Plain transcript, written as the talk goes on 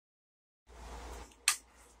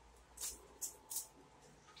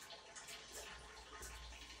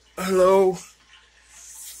Hello.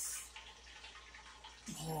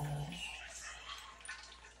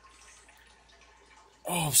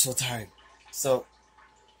 Oh, I'm so tired. So,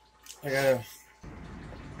 I gotta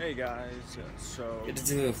Hey guys, so get to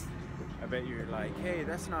do. I bet you're like, hey,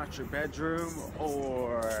 that's not your bedroom,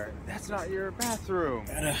 or that's not your bathroom.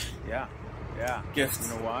 Gotta Yeah. gift. You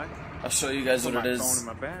know why? I'll show you guys Put what it my is. phone in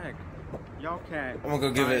my bag. Y'all can't I'm gonna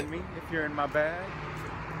go give find it. me if you're in my bag.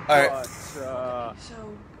 Alright. But, So,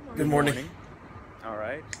 Good morning. All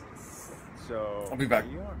right. So I'll be back.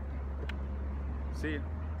 here you are. See you.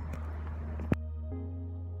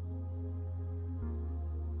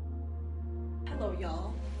 hello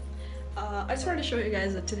y'all. I just wanted to show you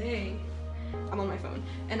guys that today I'm on my phone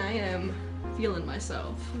and I am feeling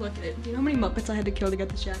myself. Look at it. Do you know how many Muppets I had to kill to get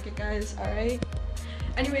this jacket, guys? Alright?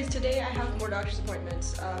 Anyways, today I have more doctor's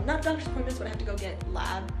appointments. Not doctor's appointments, but I have to go get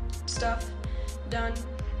lab stuff done.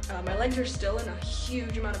 My legs are still in a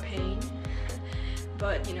huge amount of pain,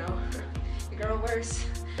 but you know, the girl wears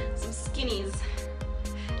some skinnies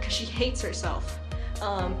because she hates herself.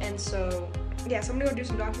 And so, yeah, so I'm gonna go do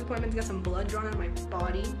some doctor's appointments, get some blood drawn out of my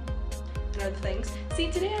body and other things.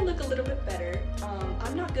 See, today I look a little bit better.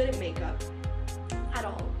 I'm not good at makeup at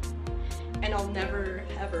all, and I'll never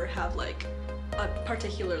ever have like a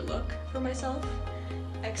particular look for myself,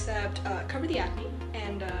 except cover the acne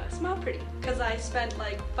and smile pretty, because I spent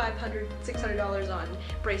like $500, $600 on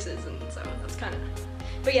braces, and so that's kind of,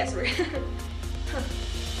 but yes, we're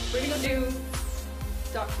we're gonna go do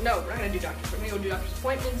no, we're not gonna do doctors, we're gonna go do doctor's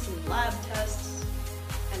appointments and lab tests,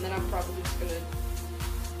 and then I'm probably just gonna,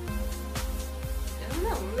 I don't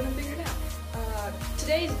know, we're gonna figure it out.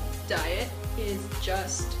 Today's diet is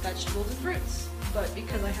just vegetables and fruits, but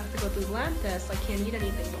because I have to go through the lab test, I can't eat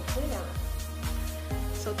anything before.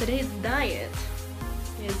 So today's diet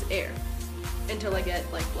is air until I get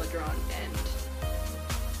like blood drawn and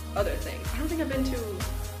other things. I don't think I've been to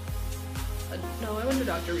no, I went to a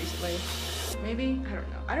doctor recently. Maybe? I don't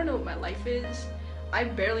know. I don't know what my life is. I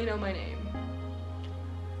barely know my name.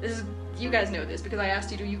 This is, you guys know this because I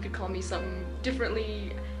asked you could call me something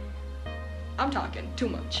differently. I'm talking too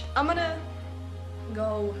much. I'm gonna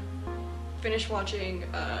go finish watching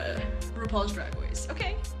RuPaul's Drag Race.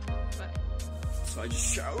 Okay, bye. So I just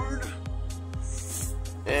showered.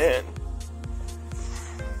 And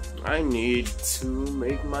I need to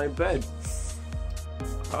make my bed.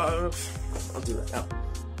 I'll do that now.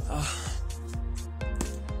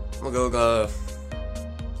 I'm gonna go,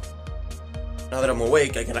 now that I'm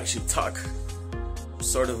awake, I can actually talk. I'm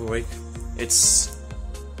sort of awake. It's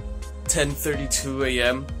 10:32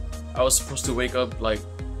 a.m. I was supposed to wake up like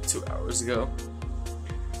 2 hours ago,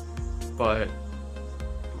 but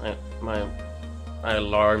my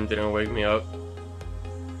alarm didn't wake me up.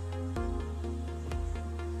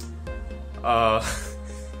 I'll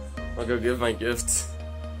go give my gift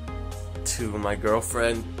to my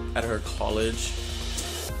girlfriend at her college.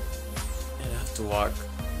 And I have to walk.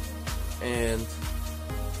 And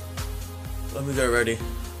let me get ready.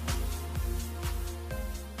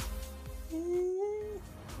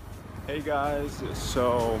 Hey guys,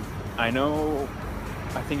 so I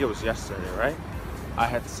think it was yesterday, right? I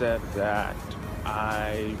had said that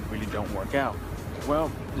I really don't work out. Well,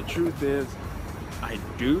 the truth is, I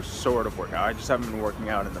do sort of work out. I just haven't been working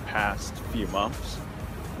out in the past few months.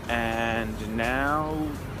 And now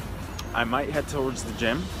I might head towards the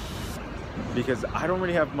gym because I don't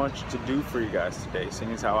really have much to do for you guys today,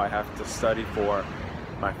 seeing as how I have to study for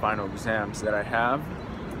my final exams that I have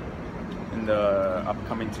in the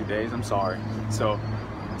upcoming 2 days. I'm sorry. So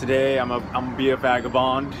today I'm gonna be a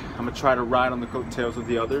vagabond. I'm gonna try to ride on the coattails of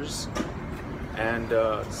the others and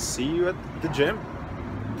see you at the gym.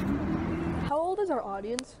 How old is our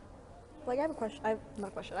audience? Like, I have a question. Not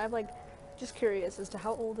a question. I have like, just curious as to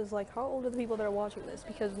how old are the people that are watching this?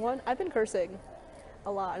 Because one, I've been cursing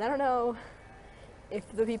a lot, and I don't know if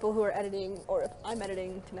the people who are editing, or if I'm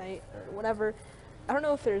editing tonight, or whatever, I don't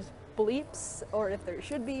know if there's bleeps, or if there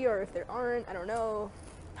should be, or if there aren't. I don't know.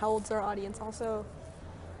 How old's our audience also?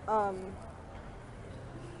 How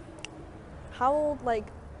old, like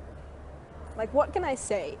what can I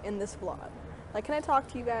say in this vlog? Like, can I talk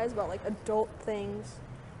to you guys about like adult things,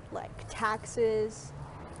 like taxes?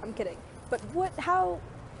 I'm kidding. But how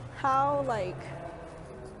like,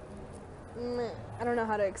 I don't know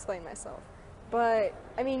how to explain myself. But,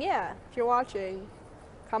 I mean, yeah, if you're watching,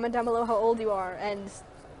 comment down below how old you are, and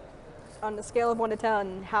on a scale of 1 to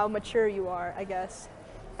 10, how mature you are, I guess,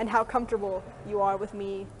 and how comfortable you are with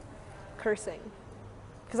me cursing.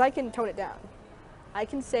 Because I can tone it down. I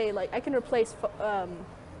can say, like, I can replace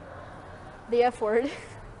the F word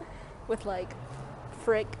with, like,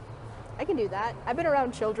 frick I can do that. I've been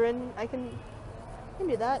around children. I can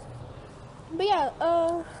do that. But yeah,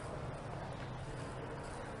 oh,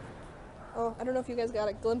 I don't know if you guys got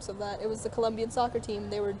a glimpse of that. It was the Colombian soccer team.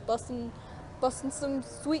 They were busting some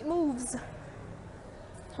sweet moves.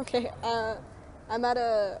 Okay, I'm at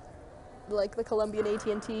the Colombian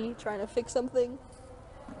AT&T trying to fix something.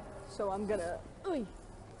 So I'm gonna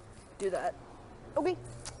do that. Okay,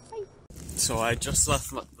 bye. So I just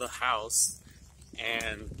left the house,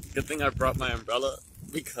 and good thing I brought my umbrella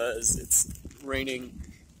because it's raining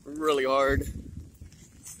really hard.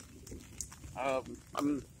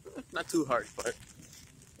 I'm not too hard, but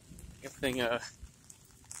good thing,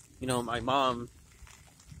 you know, my mom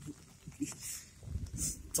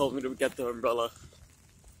told me to get the umbrella.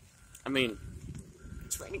 I mean,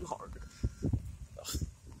 it's raining hard.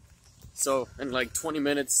 So in like 20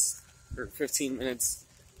 minutes or 15 minutes,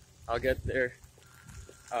 I'll get there.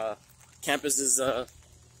 Campus is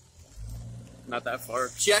not that far.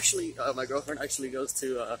 She actually, my girlfriend actually goes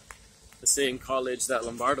to the same college that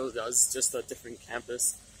Lombardo does, just a different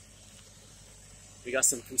campus. We got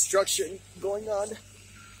some construction going on.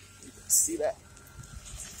 You can see that.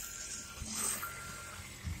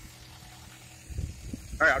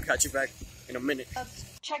 Alright, I'll catch you back in a minute.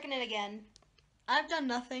 Checking in again. I've done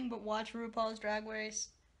nothing but watch RuPaul's Drag Race.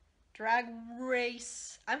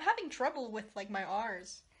 I'm having trouble with, like, my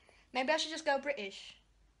R's. Maybe I should just go British.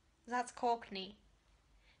 That's Cockney.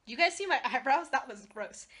 Do you guys see my eyebrows? That was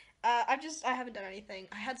gross. I haven't done anything.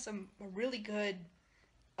 I had a really good,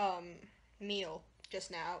 meal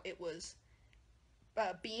just now. It was,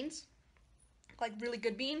 beans. Like, really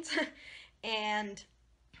good beans. And,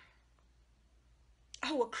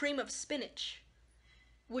 a cream of spinach.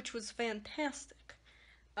 Which was fantastic.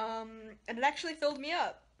 And it actually filled me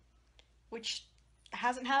up. Which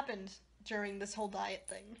hasn't happened during this whole diet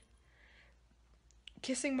thing.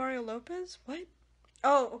 Kissing Mario Lopez? What?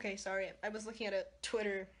 Oh, okay, sorry. I was looking at a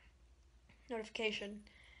Twitter notification.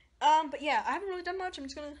 But yeah, I haven't really done much. I'm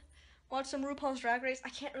just gonna watch some RuPaul's Drag Race. I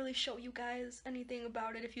can't really show you guys anything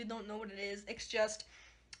about it if you don't know what it is. It's just,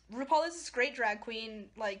 RuPaul is this great drag queen,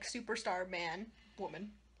 like, superstar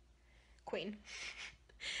queen.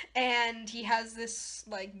 And he has this,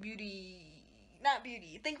 like,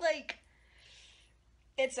 think, like,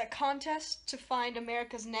 it's a contest to find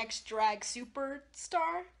America's next drag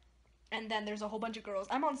superstar, and then there's a whole bunch of girls.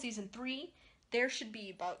 I'm on season 3. There should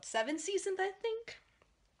be about 7 seasons, I think.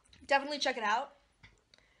 Definitely check it out.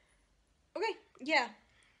 Okay, yeah.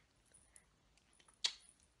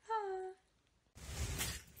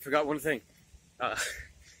 Forgot one thing. I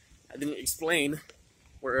didn't explain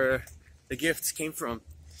where the gift came from.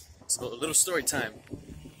 So a little story time.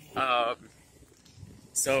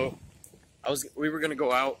 So we were gonna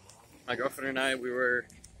go out. My girlfriend and I, we were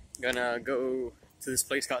gonna go to this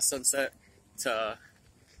place called Sunset to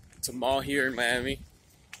mall here in Miami,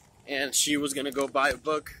 and she was gonna go buy a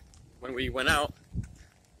book when we went out,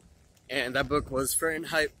 and that book was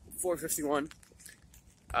Fahrenheit 451.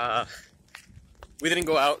 We didn't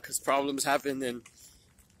go out because problems happened, and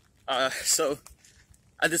so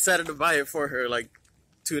I decided to buy it for her like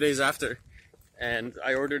 2 days after, and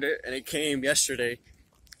I ordered it, and it came yesterday.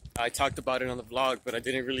 I talked about it on the vlog, but I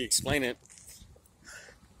didn't really explain it.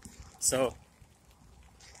 So,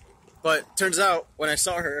 but turns out when I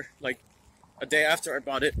saw her like a day after I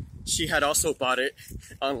bought it, she had also bought it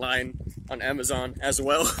online on Amazon as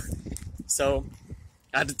well. So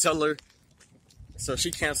I had to tell her. So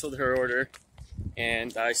she canceled her order,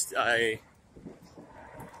 and I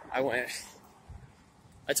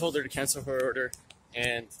told her to cancel her order,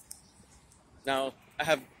 and now I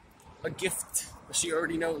have a gift that she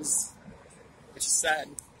already knows, which is sad,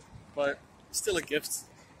 but still a gift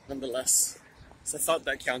nonetheless. So I thought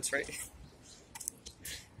that counts, right?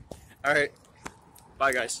 Alright,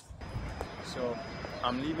 bye guys. So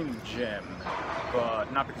I'm leaving the gym,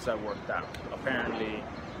 but not because I worked out. Apparently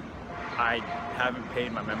I haven't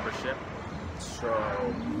paid my membership, so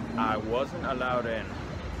I wasn't allowed in.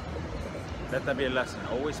 Let that be a lesson.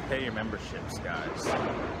 Always pay your memberships, guys.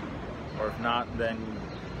 Or if not, then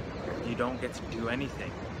you don't get to do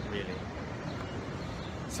anything, really.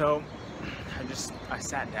 So I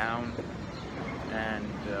sat down, and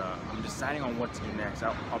I'm deciding on what to do next.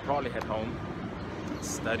 I'll probably head home,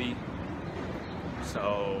 study.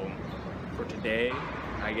 So for today,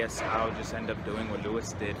 I guess I'll just end up doing what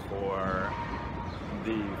Lewis did for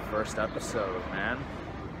the first episode, man.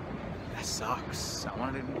 That sucks. I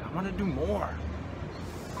want to do more.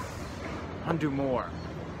 I want to do more.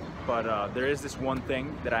 But there is this one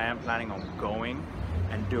thing that I am planning on going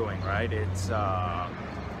and doing, right? It's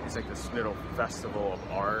It's like this little festival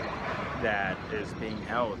of art that is being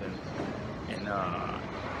held in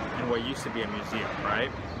what used to be a museum,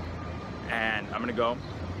 right? And I'm gonna go.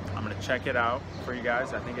 I'm gonna check it out for you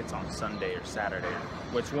guys. I think it's on Sunday or Saturday.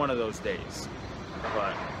 It's one of those days.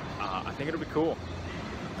 But I think it'll be cool.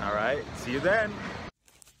 All right, see you then.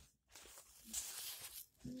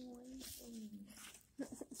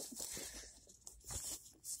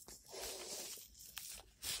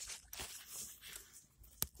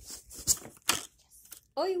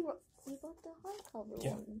 Oh, we bought the hardcover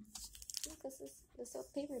Yeah. one. Because this is a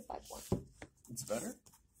paperback one. It's better?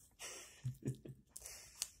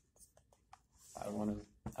 I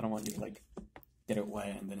don't want you to like get it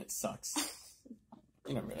wet and then it sucks.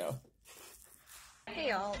 You never know. Hey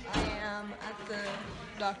y'all, I am at the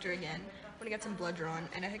doctor again. I'm gonna get some blood drawn,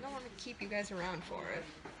 and I think I want to keep you guys around for it.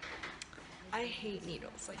 I hate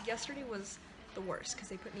needles. Like, yesterday was the worst because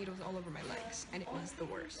they put needles all over my legs, and it was the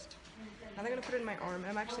worst. Now they're gonna put it in my arm, and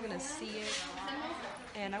I'm actually gonna see it,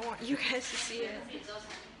 and I want you guys to see it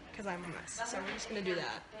because I'm a mess. So we're just gonna do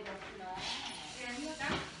that.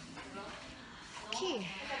 Okay.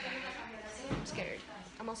 I'm scared.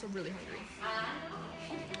 I'm also really hungry.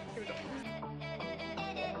 Here we go.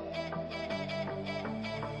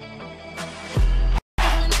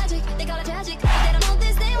 They call it tragic, they don't know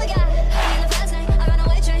this thing we got. I'm in the fast lane, I run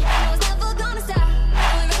away train. I know it's never gonna stop. We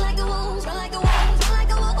run like the wolves, run like the wolves, run like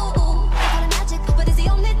the wolves. They call it magic, but it's the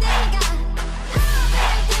only thing we got. I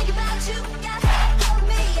think about you, got hold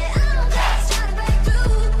me, yeah. I'm just trying to break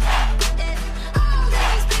through. Yeah. All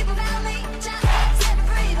these people around me, trying to set me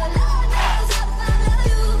free, but Lord knows how to find love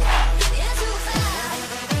you. You're too fast.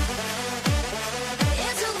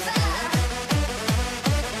 You're too fast.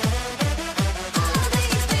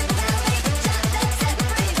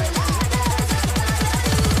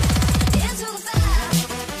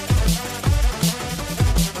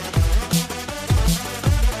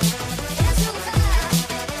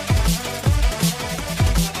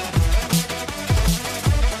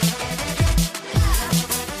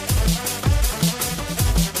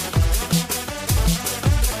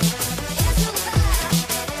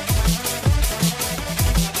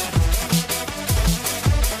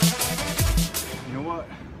 You know what?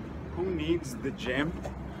 Who needs the gym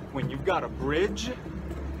when you've got a bridge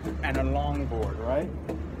and a longboard, right?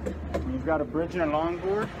 When you've got a bridge and a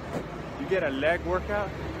longboard, you get a leg workout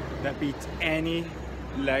that beats any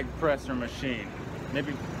leg presser machine.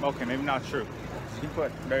 Maybe, okay, maybe not true. You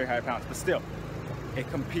put very high pounds, but still, it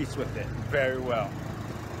competes with it very well.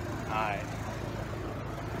 All right.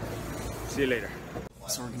 See you later.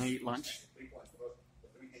 So we're gonna eat lunch.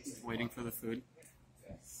 Waiting for the food.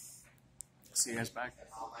 See you guys back.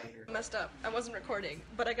 I messed up. I wasn't recording,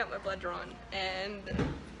 but I got my blood drawn, and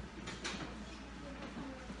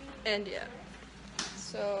yeah.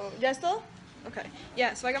 So, ya esto? Okay.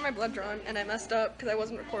 Yeah, so I got my blood drawn, and I messed up because I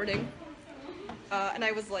wasn't recording. And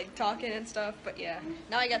I was like talking and stuff, but yeah.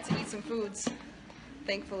 Now I got to eat some foods,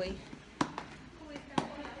 thankfully.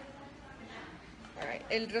 Alright,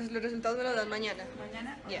 los resultados de la mañana.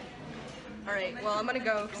 Mañana? Yeah. Alright, well I'm gonna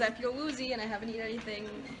go because I feel woozy and I haven't eaten anything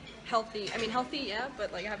healthy. I mean, healthy, yeah,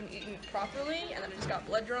 but like I haven't eaten properly, and then I just got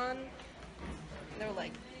blood drawn. And there were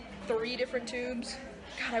like 3 different tubes.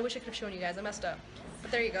 God, I wish I could have shown you guys. I messed up.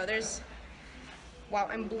 But there you go. There's... Wow,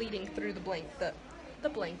 I'm bleeding through the blanket.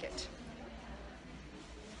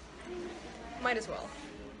 Might as well.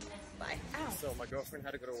 Bye. Ow. So my girlfriend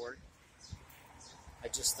had to go to work. I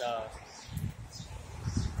just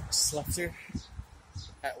left her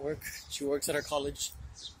at work. She works at our college,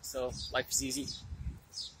 so life is easy.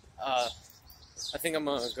 I think I'm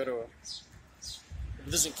gonna go to.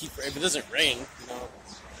 If it doesn't rain, you know,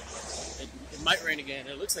 it might rain again.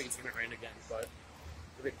 It looks like it's gonna rain again, but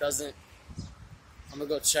if it doesn't, I'm gonna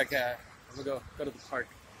go check. I'm gonna go to the park.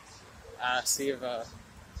 See if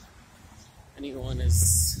anyone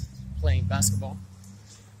is playing basketball.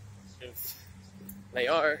 If they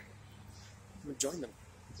are, I'm gonna join them.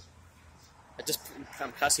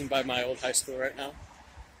 I'm passing by my old high school right now.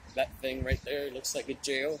 That thing right there looks like a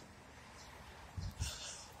jail.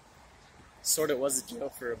 Sort of was a jail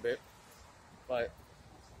for a bit, but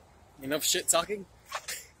enough shit talking.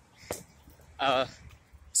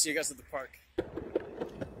 See you guys at the park.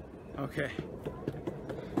 Okay.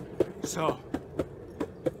 So,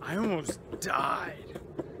 I almost died.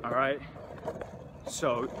 All right.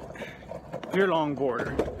 So, if you're a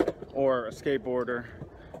longboarder or a skateboarder,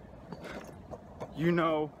 you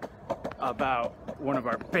know about one of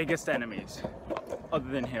our biggest enemies, other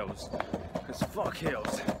than hills, because fuck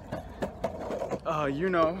hills. You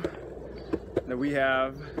know that we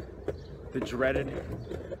have the dreaded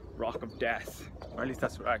Rock of Death. or at least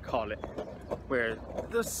that's what I call it, where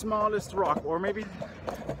the smallest rock, or maybe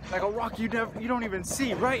like a rock you don't even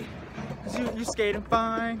see, right? Because you're skating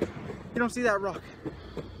fine, you don't see that rock.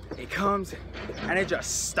 It comes and it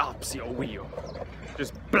just stops your wheel.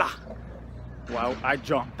 Just blah. Well, I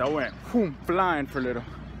jumped. I went whoom, flying for a little.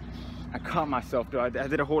 I caught myself though. I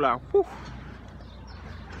did a whole lot. Whew.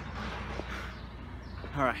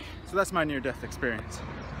 All right, so that's my near-death experience.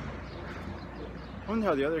 I wonder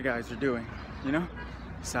how the other guys are doing, you know?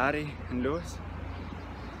 Sari and Lewis.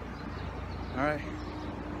 All right,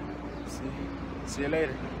 see you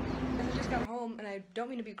later. I just got home, and I don't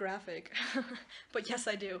mean to be graphic, but yes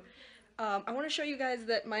I do. I want to show you guys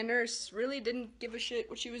that my nurse really didn't give a shit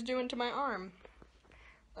what she was doing to my arm.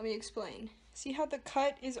 Let me explain. See how the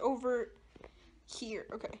cut is over here?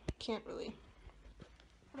 Okay, can't really.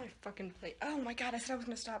 What do I fucking play? Oh my god, I said I was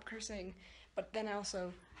gonna stop cursing, but then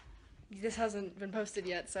also, this hasn't been posted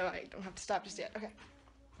yet, so I don't have to stop just yet. Okay.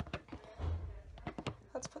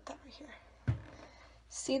 Let's put that right here.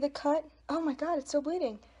 See the cut? Oh my god, it's still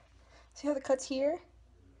bleeding. See how the cut's here?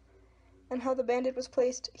 And how the bandage was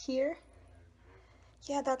placed here?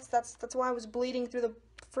 Yeah, that's why I was bleeding through the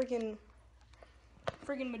friggin'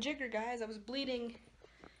 majigger, guys. I was bleeding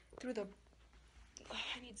through the...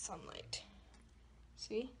 I need sunlight.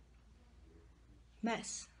 See?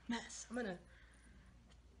 Mess. I'm gonna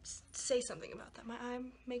say something about that. My eye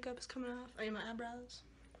makeup is coming off. I mean, my eyebrows.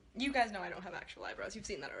 You guys know I don't have actual eyebrows. You've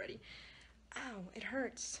seen that already. Ow, it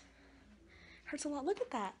hurts. It hurts a lot. Look at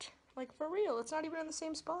that. Like, for real. It's not even in the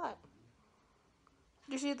same spot.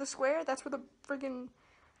 You see the square? That's where the friggin'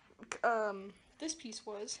 this piece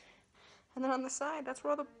was. And then on the side, that's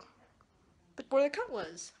where the cut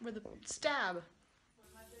was. Where the stab.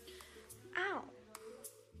 Ow.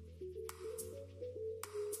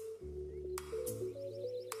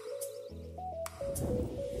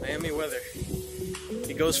 Miami weather.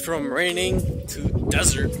 It goes from raining to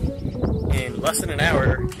desert in less than an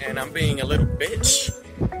hour, and I'm being a little bitch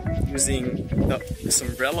using this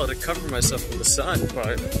umbrella to cover myself from the sun.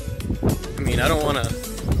 But I mean, I don't want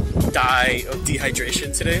to die of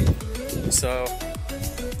dehydration today, so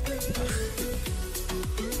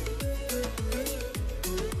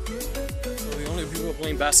the only people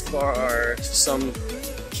playing basketball are some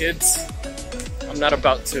kids. I'm not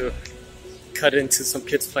about to cut into some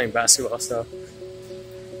kids playing basketball, so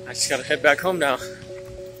I just gotta head back home now.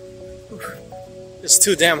 It's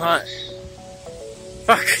too damn hot.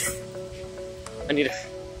 Fuck. I need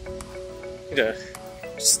to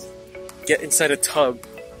just get inside a tub.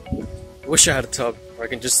 I wish I had a tub where I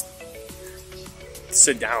can just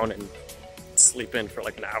sit down and sleep in for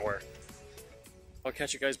like an hour. I'll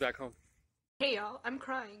catch you guys back home. Hey y'all, I'm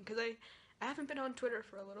crying because I haven't been on Twitter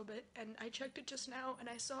for a little bit, and I checked it just now, and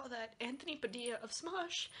I saw that Anthony Padilla of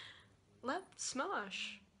Smosh left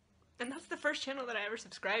Smosh. And that's the first channel that I ever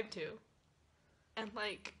subscribed to. And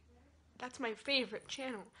like, that's my favorite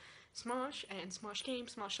channel. Smosh and Smosh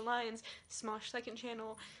Games, Smosh Alliance, Smosh Second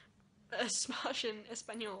Channel, Smosh in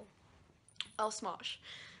Espanol, El Smosh.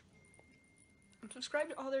 I'm subscribed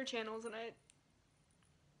to all their channels, and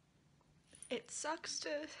it sucks to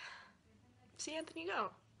see Anthony go.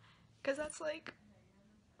 Because that's like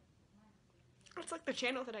the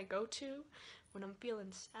channel that I go to when I'm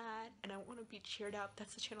feeling sad and I want to be cheered up.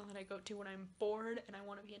 That's the channel that I go to when I'm bored and I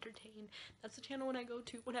want to be entertained. That's the channel when I go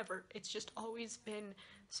to whenever. It's just always been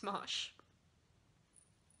Smosh.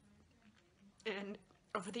 And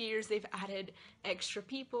over the years they've added extra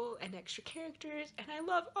people and extra characters, and I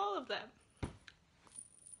love all of them.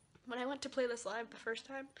 When I went to play this live the first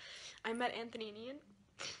time, I met Anthony and Ian,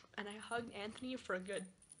 and I hugged Anthony for a good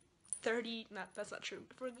that's not true,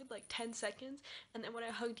 for a good like 10 seconds, and then when I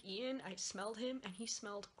hugged Ian, I smelled him, and he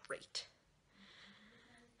smelled great.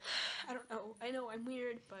 I don't know, I know I'm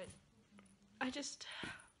weird, but I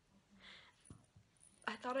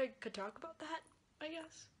thought I could talk about that, I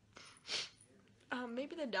guess.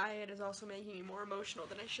 Maybe the diet is also making me more emotional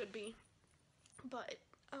than I should be, but,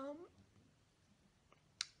 I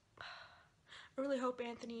really hope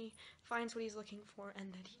Anthony finds what he's looking for,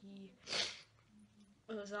 and that he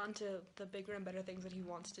goes on to the bigger and better things that he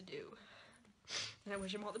wants to do. And I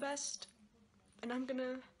wish him all the best. And I'm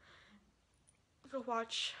gonna go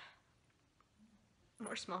watch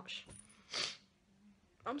more Smosh.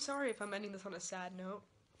 I'm sorry if I'm ending this on a sad note.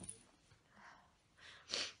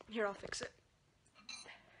 Here, I'll fix it.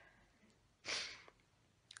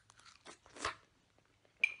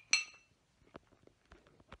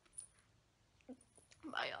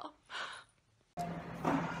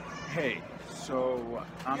 Hey, So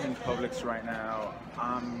I'm in Publix right now.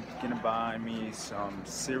 I'm gonna buy me some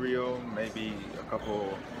cereal, maybe a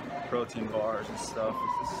couple protein bars and stuff.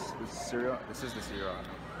 Is this cereal? This is the cereal.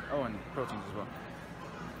 Oh, and proteins as well.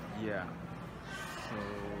 Yeah. So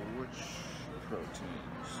which proteins?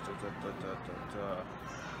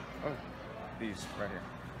 Oh, these right here.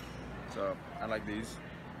 So I like these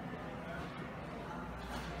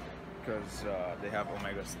because they have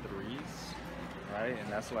omega-3s, right?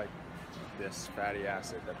 And that's like this fatty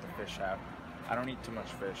acid that the fish have. I don't eat too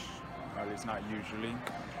much fish, at least not usually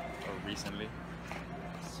or recently.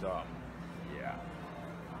 So yeah.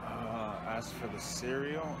 As for the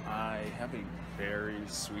cereal, I have a very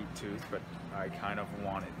sweet tooth, but I kind of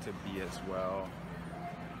want it to be as well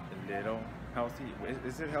a little healthy.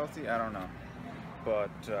 Is it healthy? I don't know.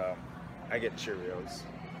 But I get Cheerios.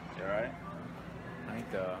 You alright? I think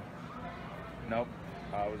nope,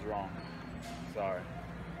 I was wrong. Sorry.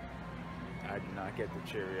 I do not get the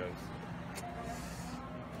Cheerios.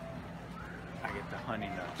 I get the Honey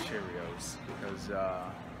Nut Cheerios because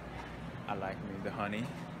I like me the honey.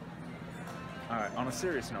 Alright, on a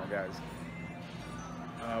serious note, guys,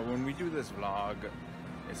 when we do this vlog,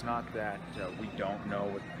 it's not that we don't know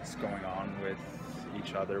what's going on with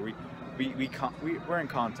each other. We're in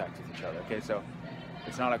contact with each other, okay? So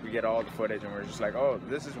it's not like we get all the footage and we're just like, oh,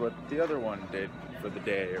 this is what the other one did for the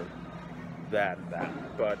day, or that and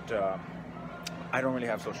that. But I don't really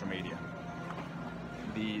have social media.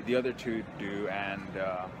 The other two do, and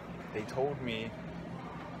they told me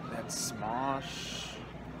that Smosh,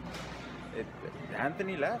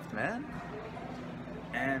 Anthony left, man,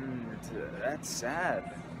 and that's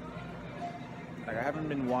sad. Like, I haven't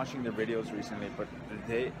been watching their videos recently, but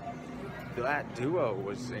that duo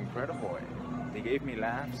was incredible. They gave me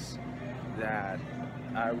laughs that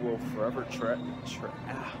I will forever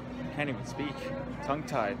can't even speak,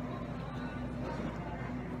 tongue-tied.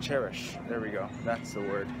 Cherish. There we go. That's the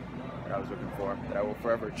word that I was looking for. That I will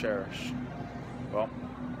forever cherish. Well,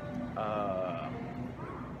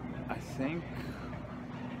 I think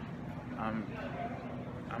I'm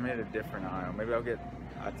in a different aisle. Maybe I'll get.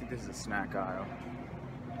 I think this is a snack aisle.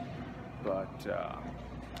 But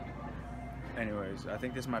anyways, I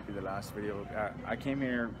think this might be the last video. I came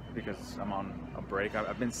here because I'm on a break.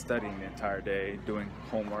 I've been studying the entire day, doing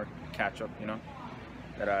homework, catch up. You know,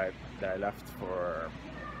 that I left for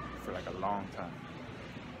like a long time.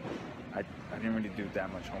 I didn't really do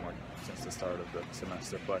that much homework since the start of the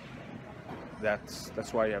semester, but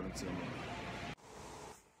that's why you haven't seen me.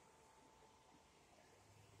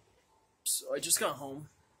 So I just got home.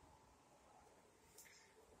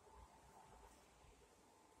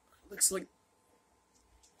 Looks like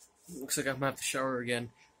I'm gonna have to shower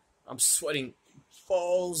again. I'm sweating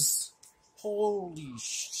balls. Holy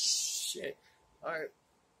shit. Alright.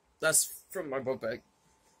 That's from my book bag.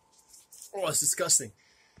 Oh, it's disgusting.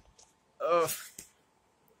 Ugh.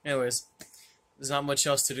 Anyways, there's not much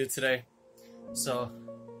else to do today. So,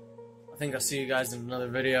 I think I'll see you guys in another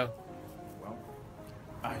video. Well,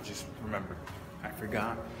 I just remembered. I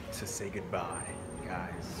forgot to say goodbye,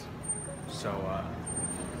 guys. So,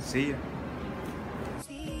 see ya.